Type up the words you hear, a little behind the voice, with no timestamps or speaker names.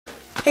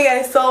Hey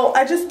guys, so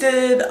I just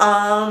did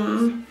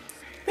I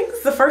think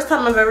it's the first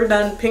time I've ever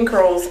done pin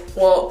curls.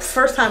 Well,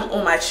 first time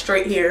on my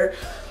straight hair.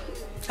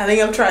 I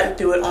think I've tried to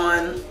do it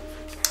on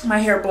my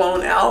hair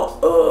blown out.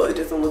 Oh, it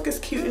doesn't look as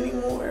cute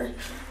anymore.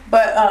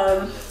 But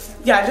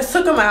yeah, I just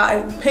took them out.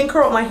 I pin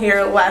curled my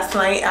hair last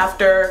night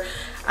after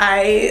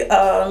I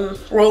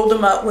rolled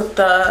them up with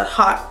the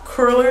hot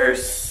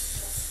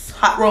rollers.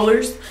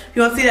 If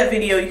you want to see that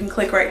video, you can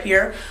click right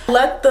here.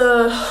 Let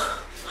the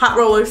hot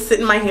rollers sit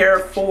in my hair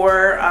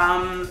for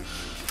a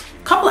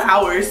couple of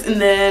hours, and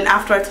then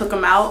after I took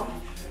them out,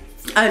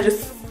 I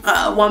just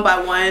one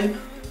by one,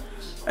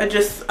 I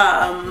just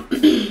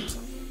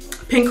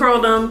pin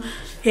curled them,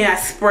 and I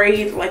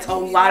sprayed like a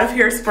lot of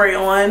hairspray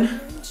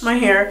on my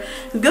hair.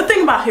 The good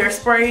thing about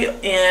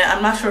hairspray, and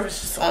I'm not sure if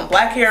it's just on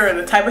black hair or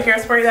the type of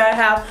hairspray that I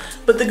have,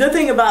 but the good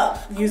thing about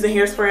using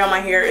hairspray on my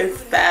hair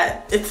is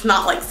that it's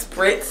not like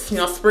spritz. You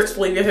know, spritz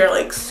leave your hair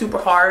like super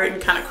hard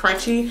and kind of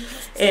crunchy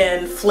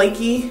and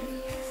flaky.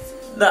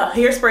 The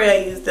hairspray I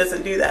use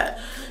doesn't do that.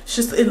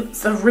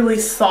 It's a really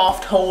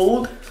soft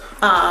hold. So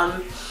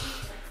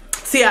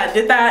yeah, I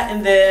did that,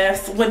 and then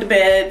I went to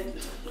bed,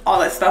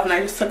 all that stuff, and I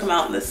just took them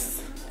out, and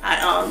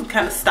I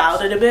kind of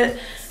styled it a bit.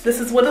 This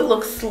is what it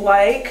looks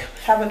like.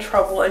 Having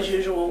trouble as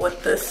usual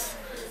with this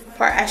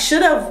part. I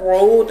should have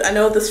rolled, I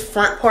know this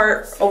front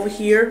part over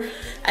here,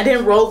 I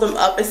didn't roll them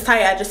up as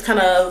tight. I just kind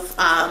of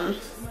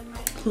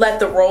let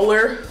the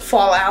roller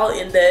fall out,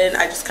 and then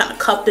I just kind of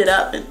cupped it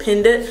up and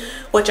pinned it,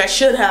 which I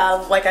should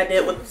have, like I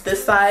did with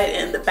this side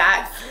and the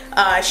back.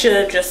 I should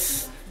have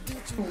just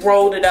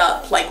rolled it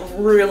up like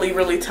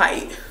really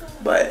tight,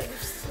 but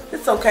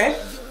it's okay.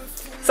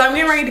 So I'm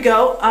getting ready to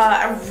go.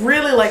 I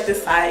really like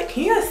this side.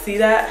 Can you guys see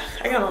that?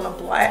 I got on a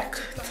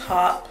black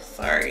top,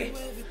 sorry.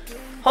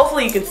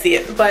 Hopefully you can see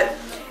it, but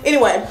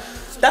anyway,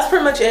 that's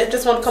pretty much it.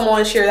 Just want to come on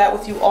and share that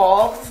with you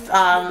all.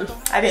 I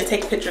didn't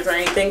take pictures or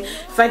anything.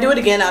 If I do it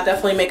again, I'll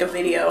definitely make a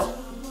video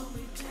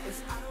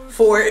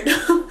for it.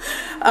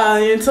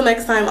 Until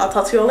next time, I'll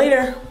talk to you all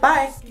later.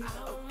 Bye.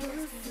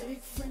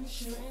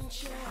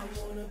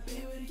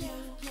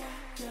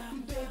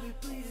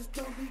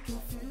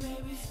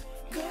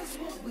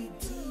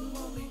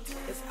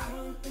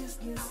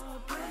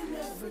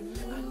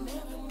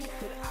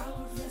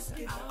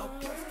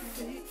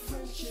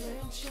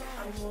 I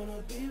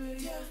wanna be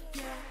with you,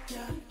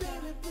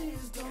 baby,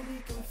 please don't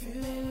be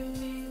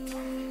confused.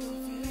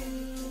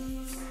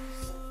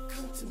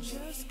 Come to me,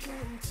 just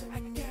come to me. I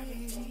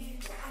guarantee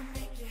I'll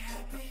make you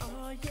happy.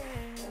 Oh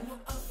yeah, no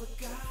other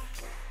guy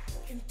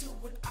can do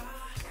what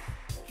I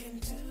can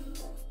do.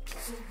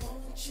 So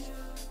won't you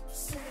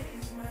say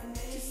my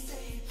name?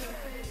 Say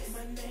baby,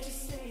 my name.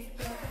 Say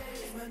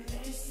baby, my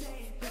name.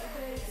 Say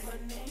baby, my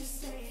name.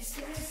 Say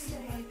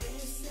my name.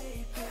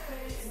 Say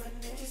baby, my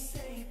name.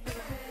 Say baby,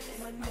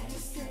 my name.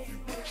 Say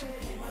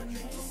baby, my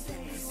name.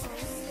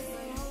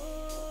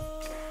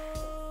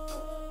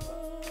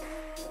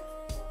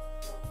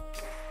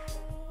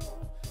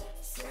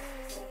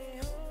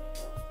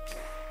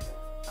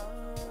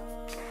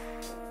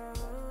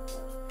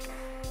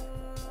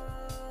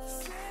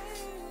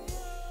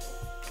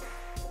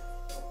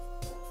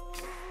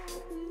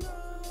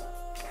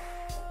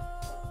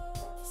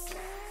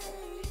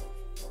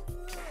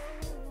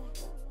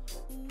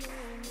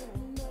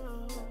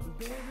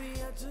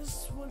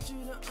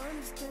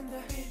 Understand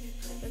that, baby,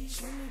 that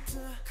you need to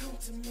come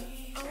to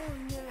me. Oh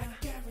yeah, I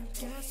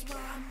guarantee that's why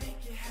I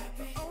make you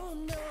happy. Oh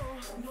no,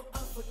 no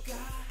other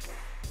guy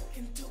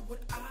can do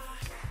what I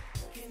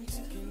can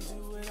do.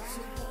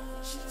 So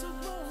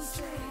won't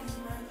say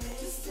my name?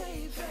 Just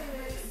say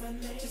baby, my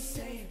name. Just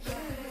say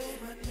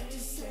baby, my name.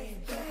 Just say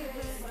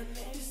baby, my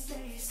name. Just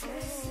say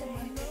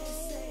my name.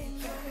 Just say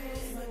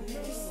baby, my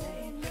name. Just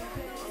say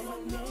baby, my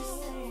name. Just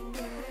say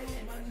baby,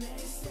 my name.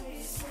 Just say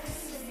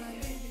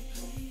baby,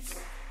 please.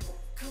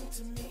 Come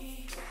to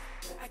me,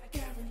 I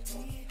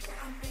guarantee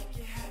I'll make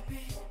you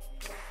happy.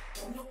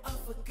 No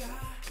other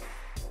guy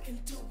can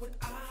do what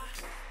I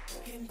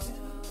can do.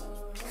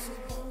 So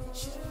won't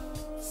you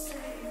say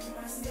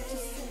my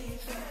name?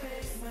 Baby,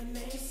 my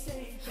name.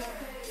 Say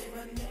baby,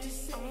 my name.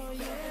 Say oh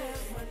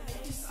yeah, my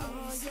name. Say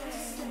oh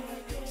yeah, my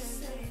name.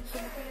 Say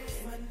baby,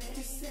 my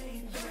name.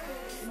 Say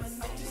baby, my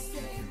name.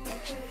 Say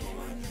baby,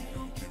 my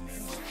name.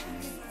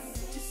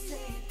 Just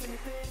say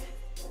baby,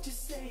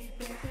 just say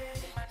baby.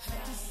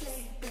 Just say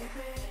baby,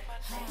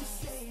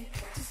 just say,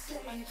 just say, just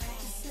say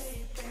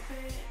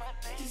baby,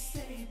 just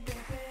say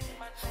baby,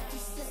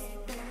 just say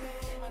baby.